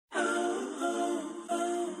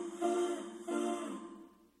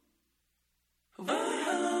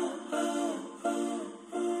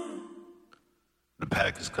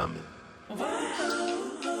pack is coming.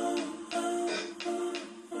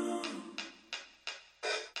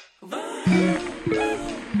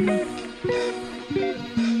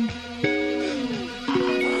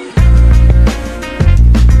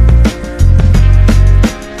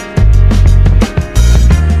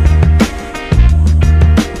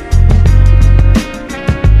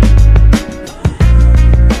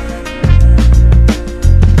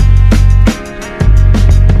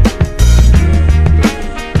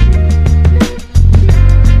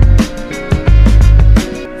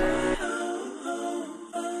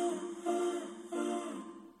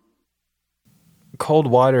 Cold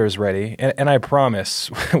water is ready, and I promise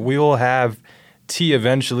we will have tea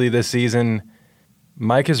eventually this season.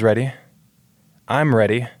 Mike is ready. I'm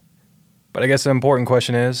ready. But I guess the important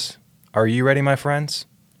question is, are you ready, my friends?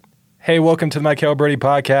 Hey, welcome to the Michael Brody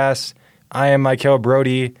podcast. I am Michael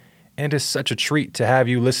Brody, and it is such a treat to have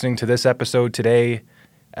you listening to this episode today.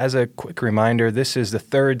 As a quick reminder, this is the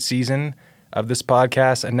third season of this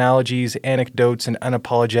podcast, Analogies, Anecdotes, and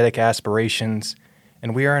Unapologetic Aspirations,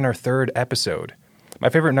 and we are in our third episode. My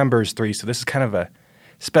favorite number is 3, so this is kind of a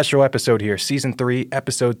special episode here. Season 3,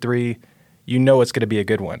 Episode 3. You know it's going to be a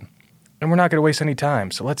good one. And we're not going to waste any time,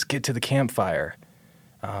 so let's get to the campfire.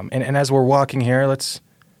 And as we're walking here, let's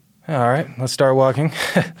start walking.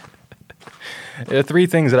 There are 3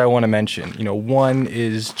 things that I want to mention. One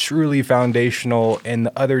is truly foundational, and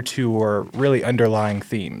the other 2 are really underlying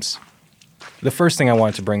themes. The first thing I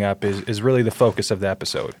want to bring up is really the focus of the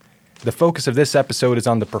episode. The focus of this episode is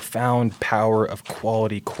on the profound power of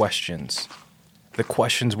quality questions. The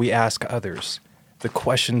questions we ask others, the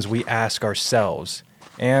questions we ask ourselves,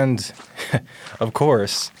 and, of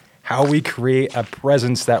course, how we create a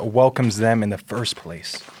presence that welcomes them in the first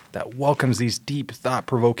place, that welcomes these deep,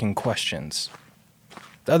 thought-provoking questions.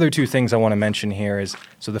 The other 2 things I want to mention here is,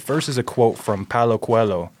 so the first is a quote from Paulo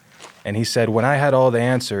Coelho, and he said, "When I had all the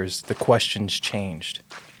answers, the questions changed."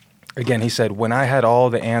 Again, he said, when I had all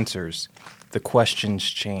the answers, the questions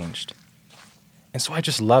changed. And so I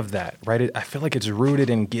just love that, right? I feel like it's rooted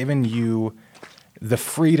in giving you the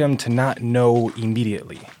freedom to not know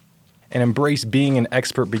immediately and embrace being an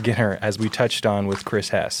expert beginner, as we touched on with Chris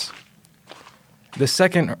Hess. The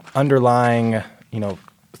second underlying,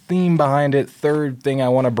 theme behind it, third thing I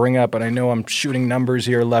want to bring up, and I know I'm shooting numbers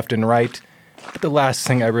here left and right, but the last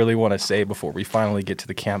thing I really want to say before we finally get to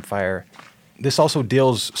the campfire, this also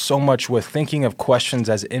deals so much with thinking of questions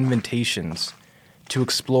as invitations to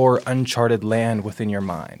explore uncharted land within your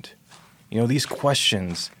mind. These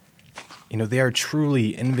questions, they are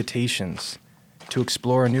truly invitations to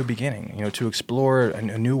explore a new beginning, to explore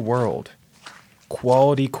a new world.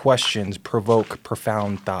 Quality questions provoke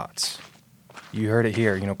profound thoughts. You heard it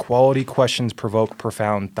here. Quality questions provoke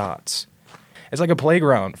profound thoughts. It's like a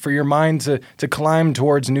playground for your mind to climb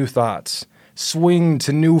towards new thoughts, swing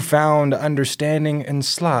to newfound understanding, and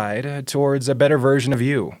slide towards a better version of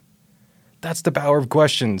you. That's the power of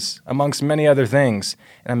questions, amongst many other things,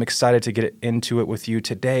 and I'm excited to get into it with you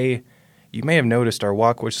today. You may have noticed our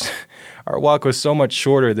walk was so much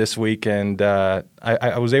shorter this week, and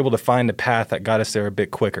I was able to find a path that got us there a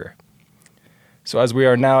bit quicker. So as we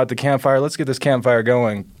are now at the campfire, let's get this campfire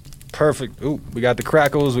going. Perfect. Ooh, we got the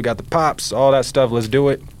crackles, we got the pops, all that stuff. Let's do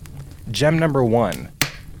it. Gem number 1.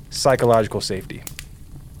 Psychological safety.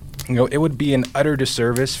 It would be an utter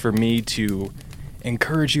disservice for me to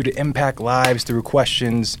encourage you to impact lives through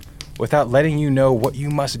questions without letting you know what you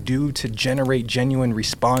must do to generate genuine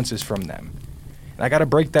responses from them. And I got to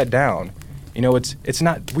break that down. It's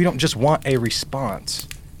not, we don't just want a response.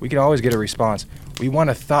 We can always get a response. We want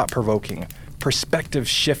a thought-provoking,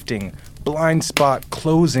 perspective-shifting, blind spot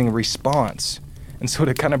closing response. And so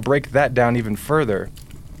to kind of break that down even further,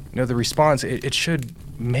 the response, it should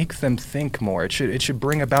make them think more. It should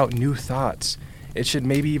bring about new thoughts. It should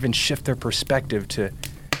maybe even shift their perspective to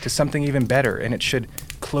something even better, and it should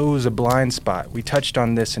close a blind spot. We touched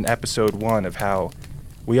on this in episode 1 of how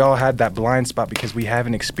we all had that blind spot because we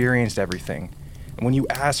haven't experienced everything. And when you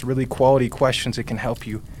ask really quality questions, it can help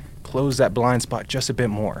you close that blind spot just a bit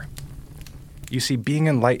more. You see, being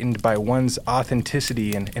enlightened by one's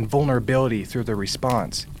authenticity and vulnerability through the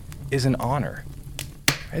response is an honor.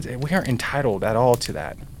 We aren't entitled at all to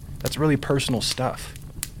that. That's really personal stuff.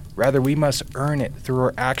 Rather, we must earn it through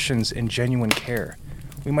our actions and genuine care.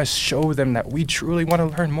 We must show them that we truly want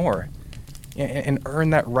to learn more and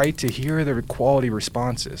earn that right to hear their quality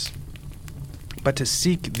responses. But to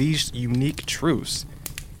seek these unique truths,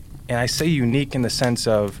 and I say unique in the sense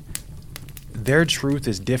of their truth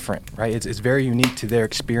is different, right? It's very unique to their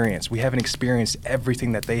experience. We haven't experienced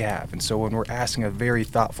everything that they have. And so when we're asking a very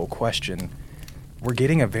thoughtful question, we're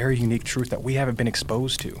getting a very unique truth that we haven't been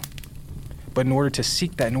exposed to. But in order to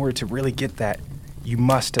seek that, in order to really get that, you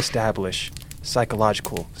must establish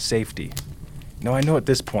psychological safety. Now, I know at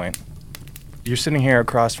this point, you're sitting here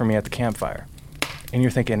across from me at the campfire, and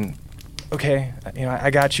you're thinking, okay,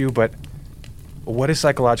 I got you, but what is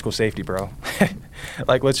psychological safety, bro?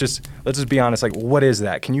 Like, let's just be honest. Like, what is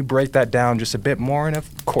that? Can you break that down just a bit more? And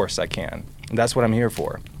of course I can. And that's what I'm here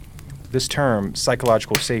for. This term,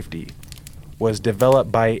 psychological safety, was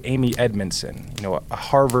developed by Amy Edmondson, a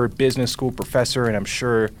Harvard Business School professor, and I'm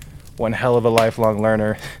sure one hell of a lifelong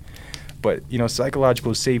learner. But,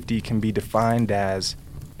 psychological safety can be defined as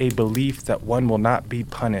a belief that one will not be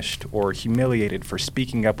punished or humiliated for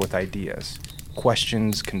speaking up with ideas,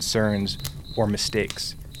 questions, concerns, or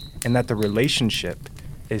mistakes, and that the relationship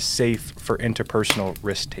is safe for interpersonal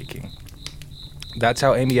risk-taking. That's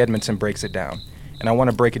how Amy Edmondson breaks it down. And I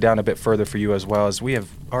want to break it down a bit further for you as well, as we have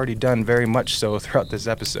already done very much so throughout this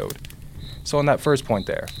episode. So on that first point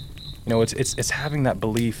there, it's having that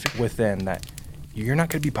belief within that you're not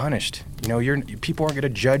going to be punished. People aren't going to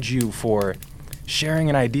judge you for sharing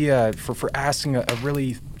an idea, for asking a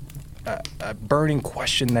really burning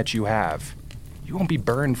question that you have. You won't be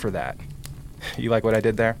burned for that. You like what I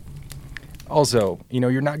did there? Also,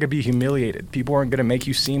 you're not going to be humiliated. People aren't going to make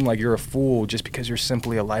you seem like you're a fool just because you're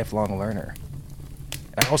simply a lifelong learner.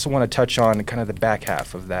 I also want to touch on kind of the back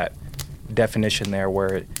half of that definition there,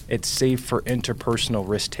 where it's safe for interpersonal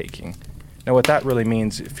risk-taking. Now, what that really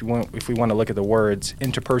means, if we want to look at the words,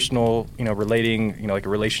 interpersonal, relating, like a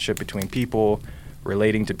relationship between people,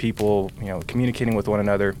 relating to people, communicating with one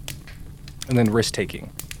another, and then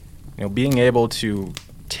risk-taking, being able to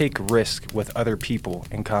take risk with other people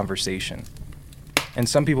in conversation. And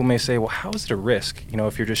some people may say, well, how is it a risk,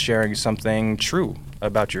 if you're just sharing something true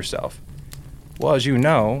about yourself? Well, as you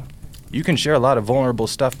know, you can share a lot of vulnerable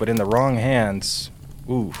stuff, but in the wrong hands,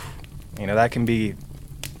 that can be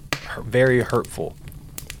very hurtful.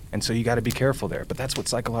 And so you got to be careful there. But that's what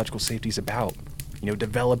psychological safety is about,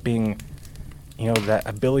 developing, that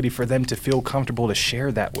ability for them to feel comfortable to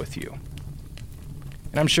share that with you.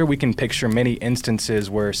 And I'm sure we can picture many instances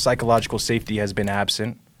where psychological safety has been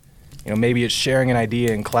absent. Maybe it's sharing an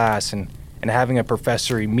idea in class and having a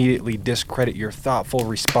professor immediately discredit your thoughtful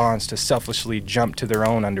response to selfishly jump to their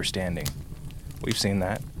own understanding. We've seen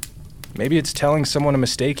that. Maybe it's telling someone a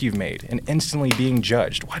mistake you've made and instantly being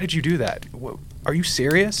judged. Why did you do that? Are you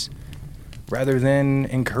serious? Rather than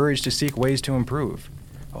encouraged to seek ways to improve.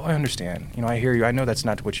 Oh, I understand. I hear you. I know that's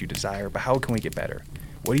not what you desire, but how can we get better?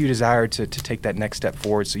 What do you desire to take that next step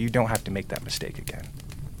forward so you don't have to make that mistake again?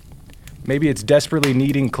 Maybe it's desperately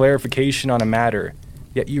needing clarification on a matter,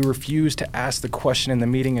 yet you refuse to ask the question in the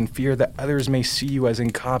meeting in fear that others may see you as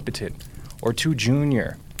incompetent or too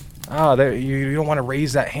junior. You don't want to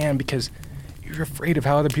raise that hand because you're afraid of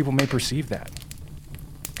how other people may perceive that.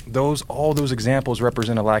 All those examples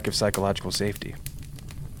represent a lack of psychological safety.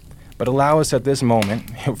 But allow us at this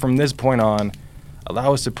moment, from this point on,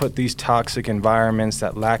 allow us to put these toxic environments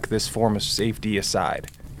that lack this form of safety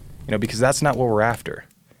aside, because that's not what we're after.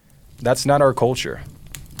 That's not our culture.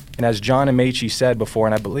 And as John Amaechi said before,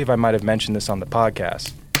 and I believe I might have mentioned this on the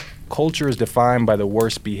podcast, culture is defined by the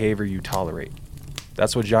worst behavior you tolerate.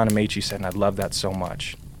 That's what John Amaechi said, and I love that so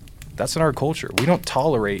much. That's not our culture. We don't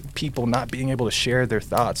tolerate people not being able to share their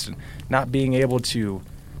thoughts, and not being able to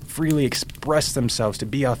freely express themselves, to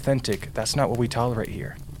be authentic. That's not what we tolerate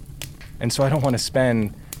here. And so I don't want to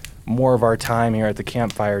spend more of our time here at the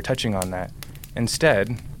campfire touching on that.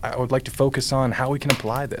 Instead, I would like to focus on how we can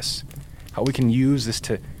apply this, how we can use this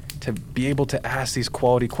to be able to ask these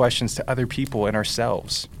quality questions to other people and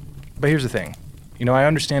ourselves. But here's the thing. I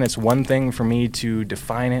understand it's one thing for me to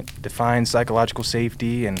define psychological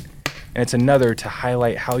safety, and it's another to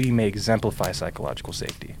highlight how you may exemplify psychological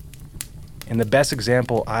safety. And the best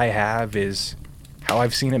example I have is how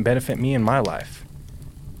I've seen it benefit me in my life.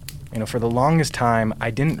 For the longest time,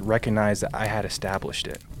 I didn't recognize that I had established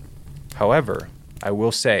it. However, I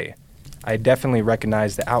will say, I definitely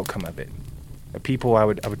recognized the outcome of it. I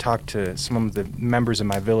would talk to some of the members of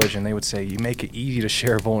my village, and they would say, you make it easy to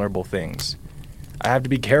share vulnerable things. I have to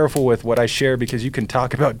be careful with what I share because you can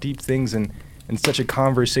talk about deep things in such a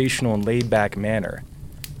conversational and laid-back manner.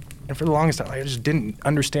 And for the longest time, I just didn't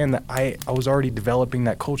understand that I was already developing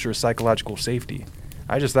that culture of psychological safety.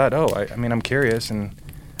 I just thought, I'm curious, and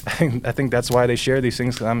I think that's why they share these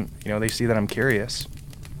things, because they see that I'm curious.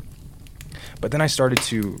 But then I started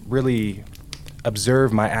to really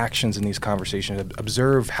observe my actions in these conversations,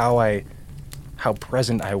 observe how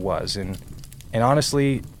present I was, and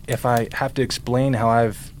honestly, if I have to explain how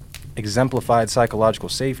I've exemplified psychological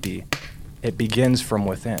safety, it begins from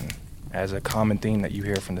within. as a common theme that you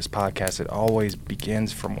hear from this podcast, it always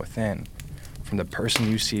begins from within, from the person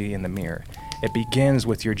you see in the mirror. It begins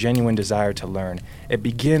with your genuine desire to learn. It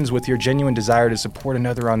begins with your genuine desire to support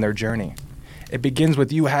another on their journey. It begins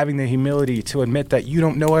with you having the humility to admit that you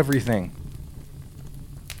don't know everything.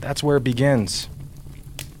 That's where it begins.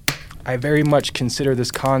 I very much consider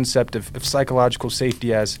this concept of psychological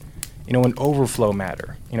safety as, an overflow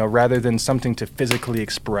matter, rather than something to physically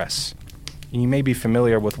express. You may be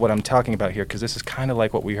familiar with what I'm talking about here, because this is kind of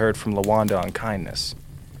like what we heard from LaWanda on kindness.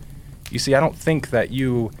 You see, I don't think that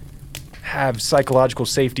you have psychological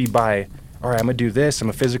safety by, all right, I'm going to do this,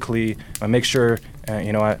 I'm going to make sure,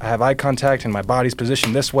 I have eye contact and my body's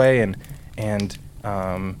positioned this way, and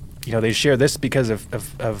they share this because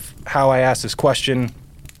of how I asked this question.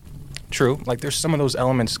 True, there's some of those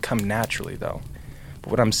elements come naturally, though. But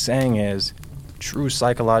what I'm saying is, true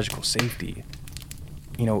psychological safety,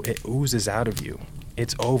 it oozes out of you.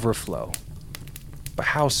 It's overflow. But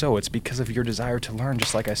how so? It's because of your desire to learn,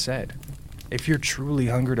 just like I said. If you're truly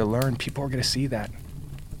hungry to learn, people are going to see that.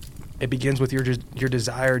 It begins with your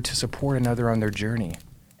desire to support another on their journey.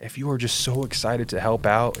 If you are just so excited to help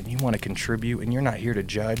out and you want to contribute and you're not here to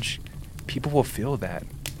judge, people will feel that.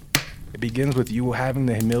 It begins with you having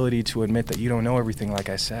the humility to admit that you don't know everything, like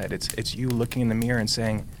I said. It's you looking in the mirror and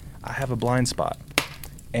saying, I have a blind spot,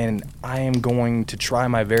 and I am going to try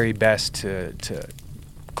my very best to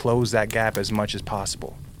close that gap as much as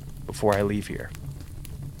possible before I leave here.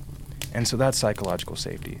 And so that's psychological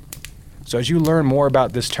safety. So as you learn more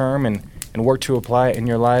about this term and work to apply it in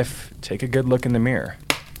your life, take a good look in the mirror.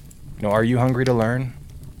 Are you hungry to learn?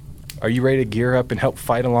 Are you ready to gear up and help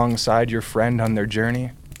fight alongside your friend on their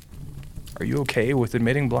journey? Are you okay with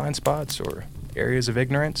admitting blind spots or areas of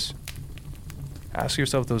ignorance? Ask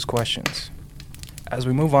yourself those questions. As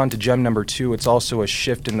we move on to gem number 2, it's also a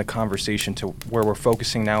shift in the conversation to where we're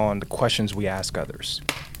focusing now on the questions we ask others.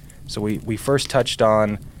 So we first touched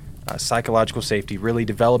on psychological safety, really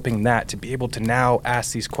developing that to be able to now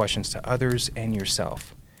ask these questions to others and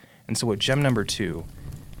yourself. And so with gem number 2,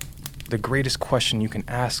 the greatest question you can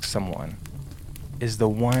ask someone is the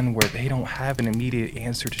one where they don't have an immediate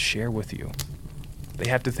answer to share with you. They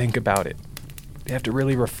have to think about it. They have to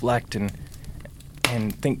really reflect and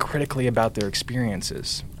think critically about their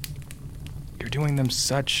experiences. You're doing them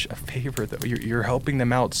such a favor, though. You're helping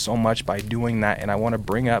them out so much by doing that, and I want to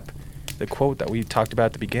bring up the quote that we talked about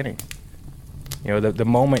at the beginning. The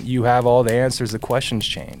moment you have all the answers, the question's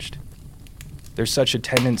changed. There's such a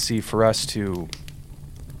tendency for us to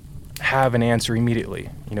have an answer immediately.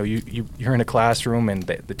 You're in a classroom and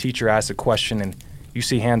the teacher asks a question and you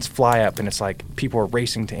see hands fly up and it's like people are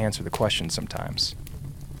racing to answer the question sometimes.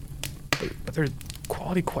 But their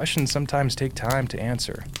quality questions sometimes take time to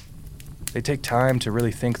answer. They take time to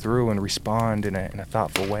really think through and respond in a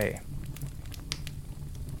thoughtful way.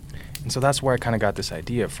 And so that's where I kind of got this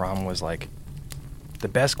idea from, was the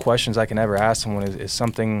best questions I can ever ask someone is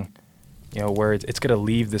something, where it's going to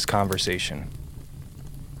leave this conversation.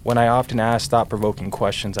 When I often ask thought-provoking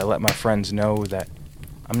questions, I let my friends know that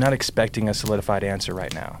I'm not expecting a solidified answer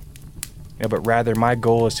right now. But rather my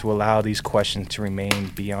goal is to allow these questions to remain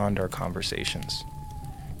beyond our conversations.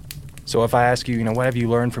 So if I ask you, what have you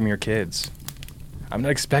learned from your kids? I'm not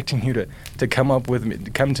expecting you to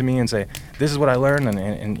come to me and say, this is what I learned,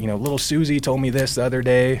 and little Susie told me this the other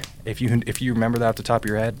day. If you remember that off the top of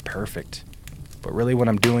your head, perfect. But really what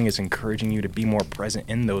I'm doing is encouraging you to be more present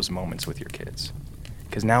in those moments with your kids.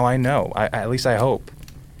 Because now I know, at least I hope,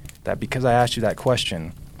 that because I asked you that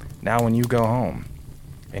question, now when you go home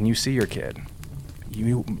and you see your kid,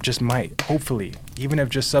 you just might, hopefully, even if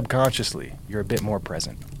just subconsciously, you're a bit more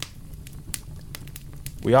present.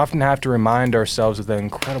 We often have to remind ourselves of the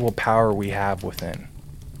incredible power we have within.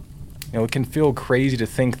 It can feel crazy to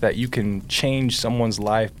think that you can change someone's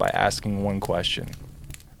life by asking one question.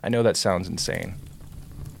 I know that sounds insane,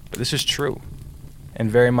 but this is true. And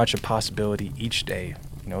very much a possibility each day,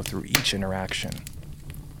 through each interaction.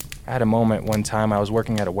 I had a moment one time I was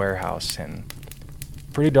working at a warehouse, and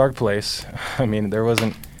pretty dark place. I mean, there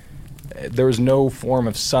was no form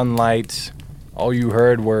of sunlight. All you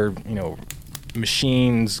heard were,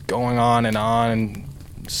 machines going on and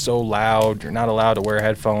so loud. You're not allowed to wear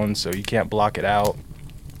headphones, so you can't block it out.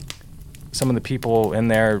 Some of the people in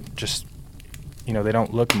there just, they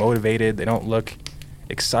don't look motivated. They don't look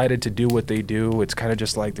excited to do what they do. It's kind of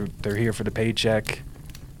just like they're here for the paycheck.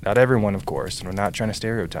 Not everyone, of course, and we're not trying to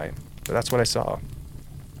stereotype, but that's what I saw.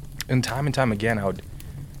 And time again, I would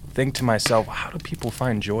think to myself, how do people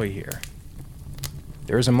find joy here?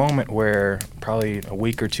 There was a moment where, probably a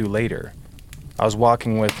week or two later, I was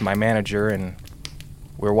walking with my manager, and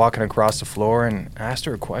We were walking across the floor, and I asked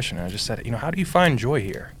her a question. I just said, how do you find joy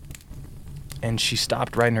here? And she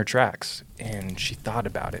stopped right in her tracks, and she thought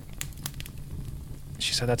about it.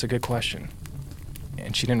 She said, that's a good question.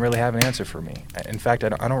 And she didn't really have an answer for me. In fact, I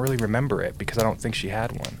don't really remember it because I don't think she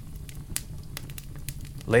had one.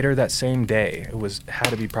 Later that same day, had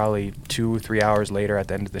to be probably 2 or 3 hours later at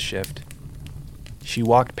the end of the shift, she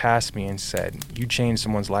walked past me and said, you changed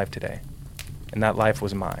someone's life today, and that life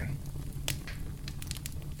was mine.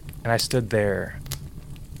 And I stood there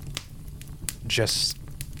just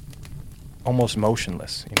almost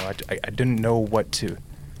motionless. I didn't know what to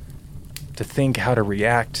think, how to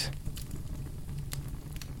react.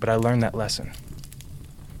 But I learned that lesson,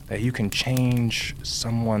 that you can change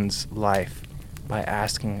someone's life by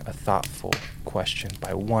asking a thoughtful question,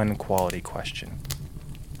 by one quality question.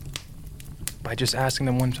 By just asking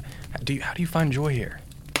them how do you find joy here?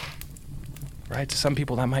 Right? To some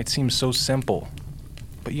people that might seem so simple,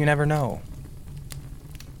 but you never know.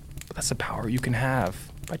 But that's the power you can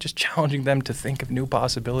have by just challenging them to think of new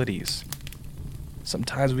possibilities.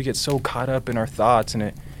 Sometimes we get so caught up in our thoughts,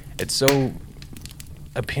 and it's so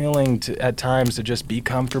appealing at times to just be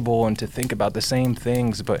comfortable and to think about the same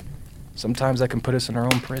things, but sometimes that can put us in our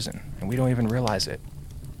own prison, and we don't even realize it.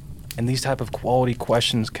 And these type of quality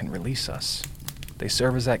questions can release us. They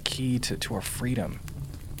serve as that key to our freedom.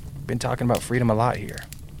 We've been talking about freedom a lot here.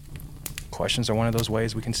 Questions are one of those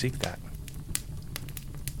ways we can seek that.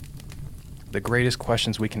 The greatest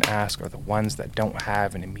questions we can ask are the ones that don't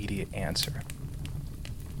have an immediate answer.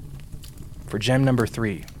 For gem number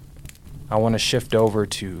 3, I want to shift over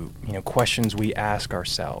to, questions we ask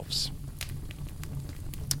ourselves.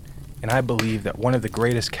 And I believe that one of the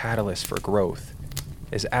greatest catalysts for growth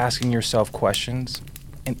is asking yourself questions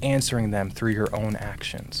and answering them through your own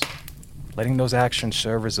actions, letting those actions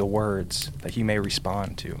serve as the words that you may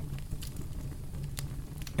respond to.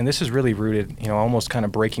 And this is really rooted, almost kind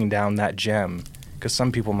of breaking down that gem, because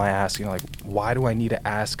some people might ask, why do I need to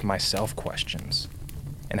ask myself questions?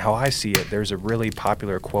 And how I see it, there's a really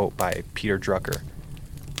popular quote by Peter Drucker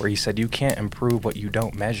where he said, you can't improve what you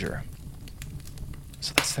don't measure.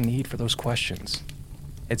 So that's the need for those questions.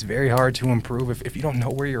 It's very hard to improve if you don't know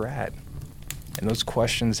where you're at. And those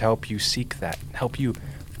questions help you seek that, help you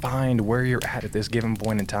find where you're at this given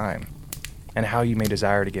point in time, and how you may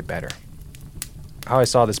desire to get better. How I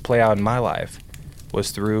saw this play out in my life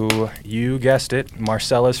was through, you guessed it,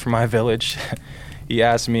 Marcellus from my village. He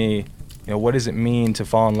asked me, what does it mean to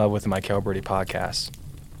fall in love with the Michael Brady podcast?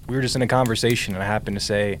 We were just in a conversation, and I happened to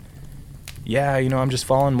say, yeah, I'm just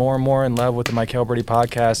falling more and more in love with the Michael Brady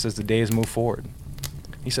podcast as the days move forward.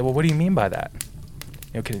 He said, well, what do you mean by that?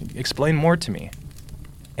 Can you explain more to me?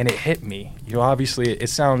 And it hit me. Obviously,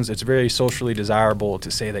 it's very socially desirable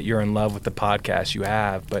to say that you're in love with the podcast you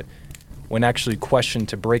have, but when actually questioned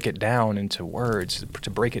to break it down into words, to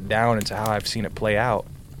break it down into how I've seen it play out,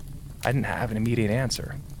 I didn't have an immediate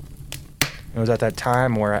answer. It was at that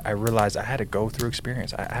time where I realized I had to go through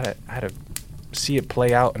experience. I had to see it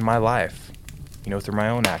play out in my life, through my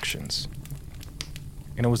own actions.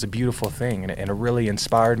 And it was a beautiful thing, and it really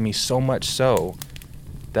inspired me so much so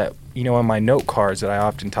that, on my note cards that I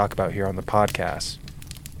often talk about here on the podcast,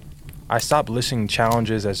 I stopped listing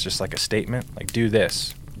challenges as just like a statement, like do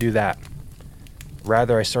this, do that.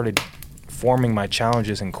 Rather, I started forming my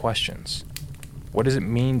challenges in questions. What does it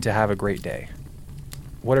mean to have a great day?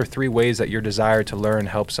 What are 3 ways that your desire to learn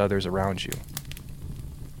helps others around you?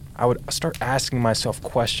 I would start asking myself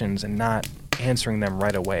questions and not answering them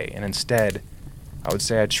right away. And instead, I would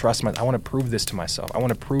say I want to prove this to myself. I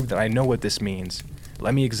want to prove that I know what this means.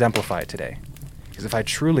 Let me exemplify it today. Because if I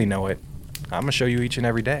truly know it, I'm going to show you each and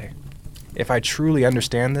every day. If I truly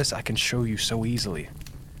understand this, I can show you so easily.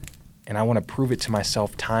 And I want to prove it to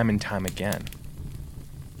myself time and time again.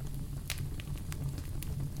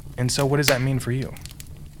 And so what does that mean for you?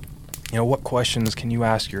 What questions can you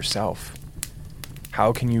ask yourself?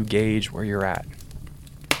 How can you gauge where you're at?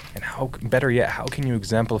 And better yet, how can you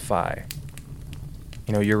exemplify,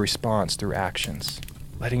 your response through actions?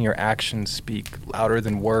 Letting your actions speak louder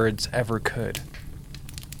than words ever could.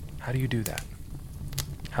 How do you do that?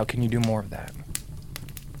 How can you do more of that?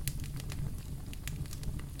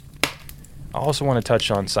 I also want to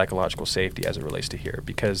touch on psychological safety as it relates to here,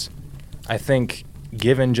 because I think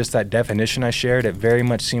given just that definition I shared, it very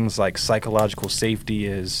much seems like psychological safety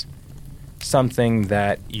is something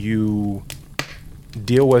that you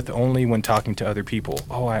deal with only when talking to other people.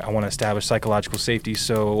 Oh, I want to establish psychological safety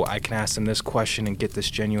so I can ask them this question and get this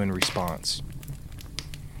genuine response.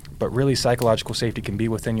 But really, psychological safety can be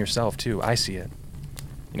within yourself too. I see it.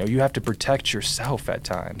 You have to protect yourself at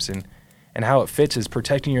times, and how it fits is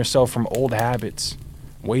protecting yourself from old habits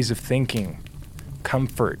ways of thinking,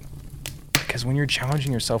 comfort. Because when you're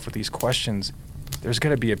challenging yourself with these questions, there's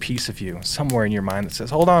going to be a piece of you somewhere in your mind that says,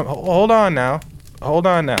 hold on now.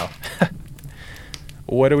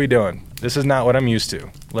 What are we doing? This is not what I'm used to.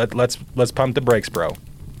 Let's pump the brakes, bro.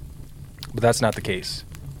 But that's not the case.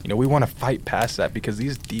 We want to fight past that, because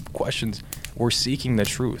these deep questions, we're seeking the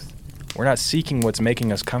truth. We're not seeking what's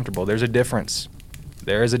making us comfortable. There's a difference.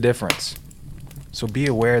 There is a difference. So be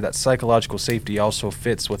aware that psychological safety also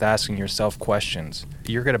fits with asking yourself questions.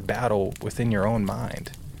 You're going to battle within your own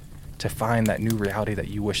mind to find that new reality that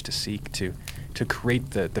you wish to seek, to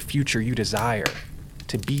create the future you desire,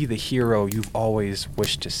 to be the hero you've always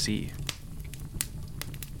wished to see.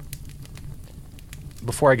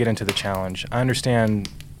 Before I get into the challenge, I understand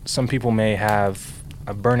some people may have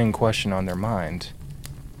a burning question on their mind,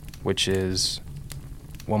 which is,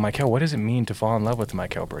 well, Michael, what does it mean to fall in love with the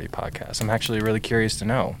Michael Birdie podcast? I'm actually really curious to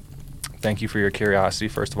know. Thank you for your curiosity.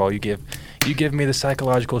 First of all, you give me the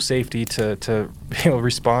psychological safety to be able to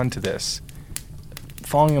respond to this.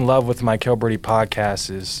 Falling in love with the Michael Birdie podcast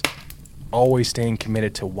is always staying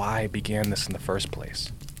committed to why I began this in the first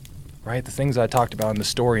place, right? The things I talked about in the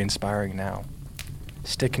story inspiring now.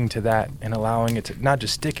 Sticking to that and allowing it to, not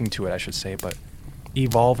just sticking to it, I should say, but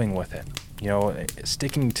evolving with it.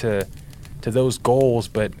 Sticking to those goals,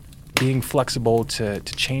 but being flexible to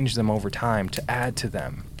change them over time, to add to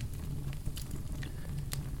them.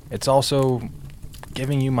 It's also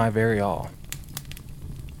giving you my very all.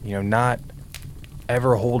 Not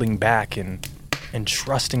ever holding back and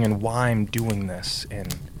trusting in why I'm doing this,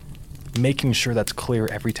 and making sure that's clear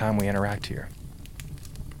every time we interact here.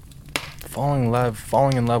 Falling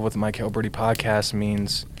in love with the Michael Birdie podcast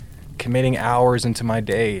means committing hours into my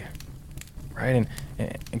day, right?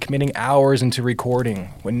 And committing hours into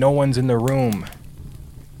recording when no one's in the room.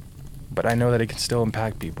 But I know that it can still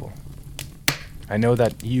impact people. I know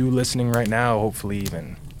that you listening right now hopefully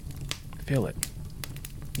even feel it.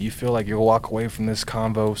 You feel like you'll walk away from this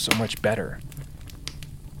convo so much better,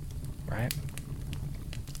 right?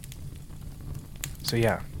 So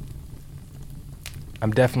yeah,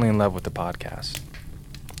 I'm definitely in love with the podcast.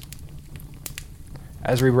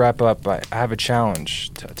 As we wrap up, I have a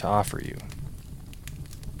challenge to offer you.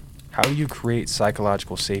 How do you create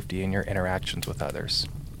psychological safety in your interactions with others?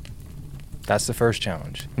 That's the first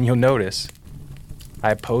challenge. And you'll notice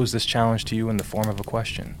I pose this challenge to you in the form of a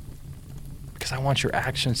question, because I want your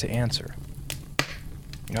actions to answer.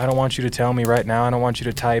 I don't want you to tell me right now. I don't want you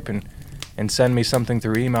to type and send me something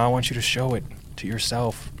through email. I want you to show it to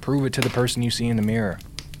yourself. Prove it to the person you see in the mirror.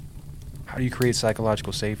 How do you create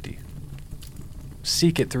psychological safety?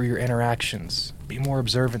 Seek it through your interactions. Be more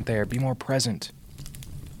observant there. Be more present.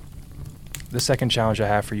 The second challenge I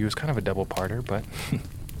have for you is kind of a double-parter, but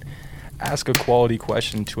ask a quality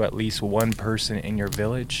question to at least one person in your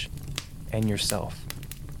village and yourself.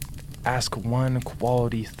 Ask one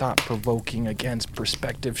quality, thought-provoking, against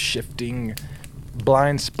perspective-shifting,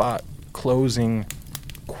 blind spot closing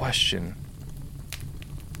question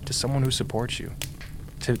to someone who supports you,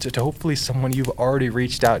 to hopefully someone you've already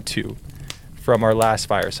reached out to from our last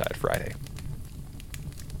Fireside Friday.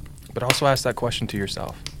 But also ask that question to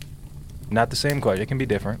yourself. Not the same question, it can be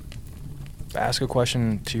different. But ask a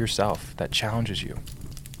question to yourself that challenges you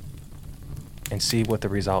and see what the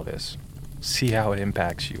result is. See how it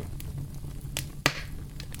impacts you.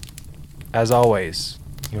 As always,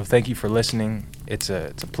 thank you for listening. It's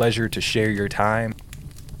a pleasure to share your time.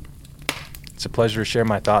 It's a pleasure to share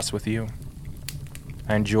my thoughts with you.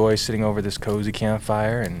 I enjoy sitting over this cozy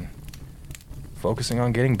campfire and focusing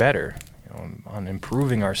on getting better, on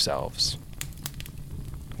improving ourselves.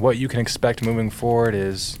 What you can expect moving forward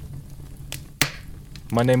is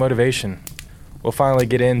Monday motivation. We'll finally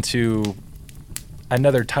get into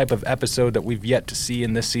another type of episode that we've yet to see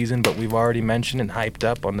in this season, but we've already mentioned and hyped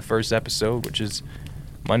up on the first episode, which is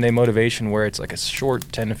Monday motivation, where it's like a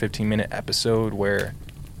short 10 to 15 minute episode where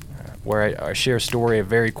I share a story, a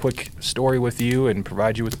very quick story with you, and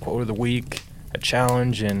provide you with a quote of the week, a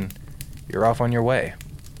challenge, and you're off on your way.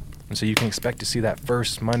 And so you can expect to see that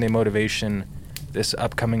first Monday motivation this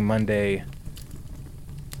upcoming Monday.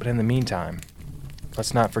 But in the meantime,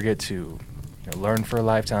 let's not forget to learn for a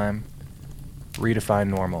lifetime, redefine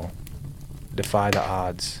normal, defy the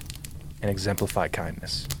odds, and exemplify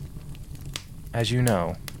kindness. As you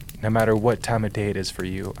know, no matter what time of day it is for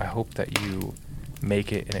you, I hope that you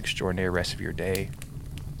make it an extraordinary rest of your day.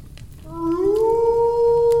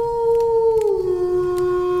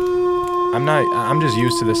 I'm just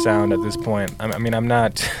used to the sound at this point. I'm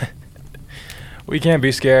not, we can't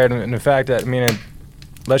be scared. And the fact that,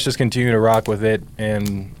 let's just continue to rock with it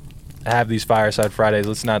and have these Fireside Fridays.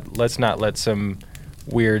 Let's not let some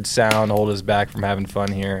weird sound hold us back from having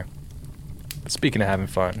fun here. But speaking of having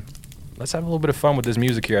fun, let's have a little bit of fun with this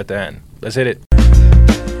music here at the end. Let's hit it.